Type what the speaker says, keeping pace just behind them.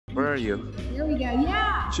are you? Here we go.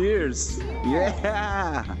 Yeah. Cheers.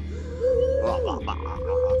 Yeah.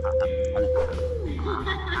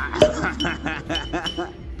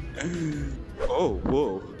 Oh,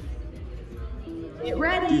 whoa. Get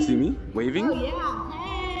ready. Do you see me waving? Oh yeah.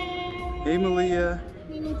 Hey. Hey, Malia.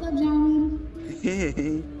 Hey, what's up, Johnny?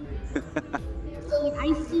 Hey. So like,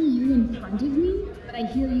 I see you in front of me, but I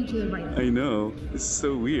hear you to the right. I know. It's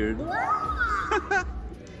so weird. Wow.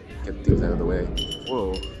 Get things out of the way.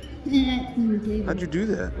 Whoa. Clean table. How'd you do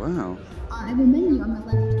that? Wow. I have a menu on my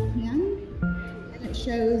left hand, and it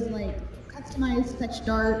shows like customized fetch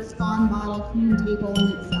dart, spawn bottle, clean table,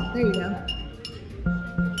 and stuff. There you go.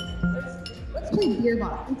 Let's play beer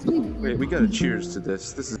bottle. Let's play beer Wait, we gotta cheers to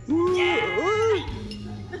this. This is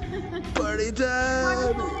party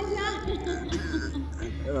time!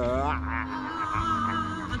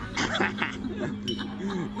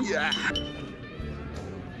 Yeah.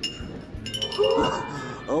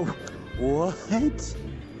 Oh, what?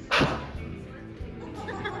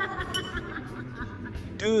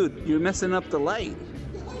 Dude, you're messing up the light.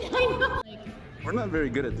 I know. We're not very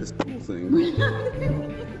good at this pool thing. We're not very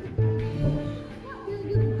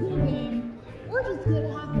good at pool game. We're just good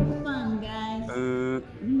at having fun, guys.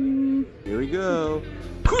 Here we go.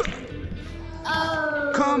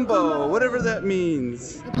 Oh. Combo, whatever that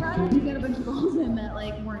means. I tried to get a bunch of balls in that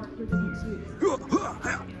like weren't pretty sweet.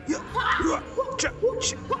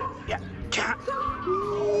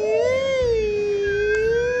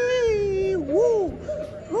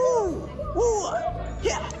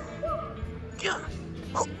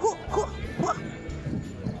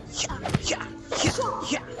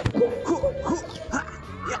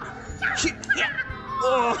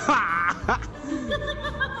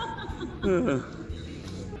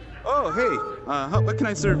 Oh, hey, what can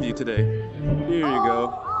I serve you today? Here you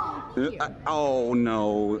go. Oh,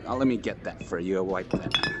 no. Let me get that for you. I'll wipe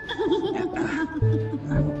that.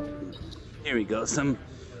 Here we go. Some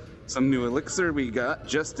new elixir we got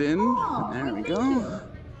just in. There we go.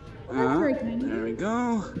 That's very kind. There we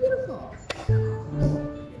go. Beautiful.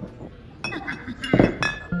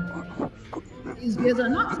 These beers are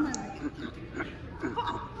not smelling.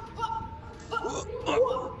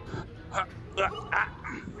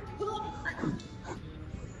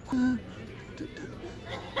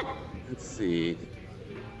 Let's see.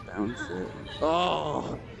 Bounce it.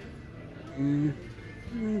 Oh!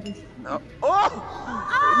 No. Oh!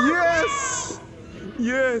 Yes!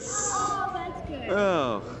 Yes! Oh, that's good.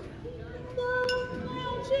 Oh.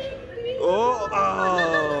 Oh!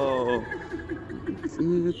 Oh!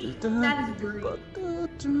 That is great.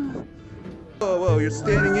 Whoa, whoa, you're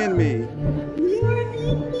standing in me. You're in me.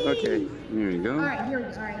 Okay, here we go. All right, here we go.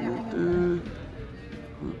 All right, yeah,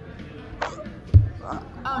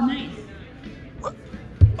 oh, nice.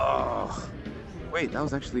 Oh. Wait, that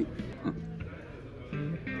was actually...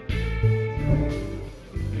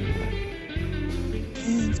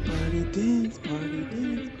 Dance party, dance party,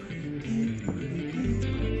 dance party, dance party, dance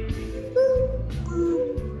party.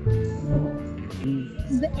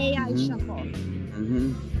 This is the AI shuffle.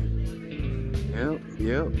 Mm-hmm.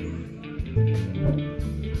 Yep.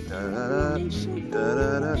 Da-da-da,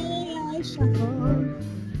 da-da-da. AI shuffle.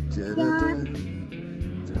 Da-da-da.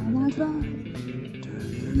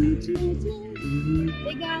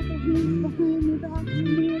 They got the wheels behind the back to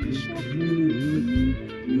the shuffle.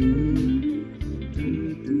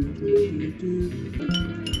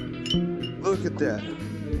 Look at that.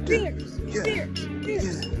 Beers.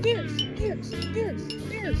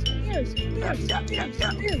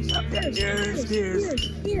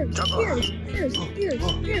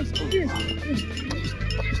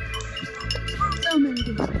 So many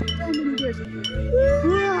beers.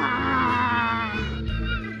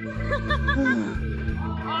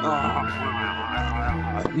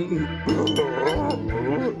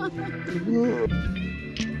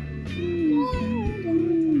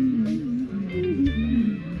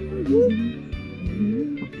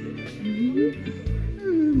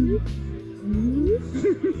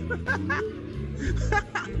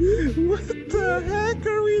 What the heck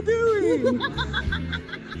are we doing?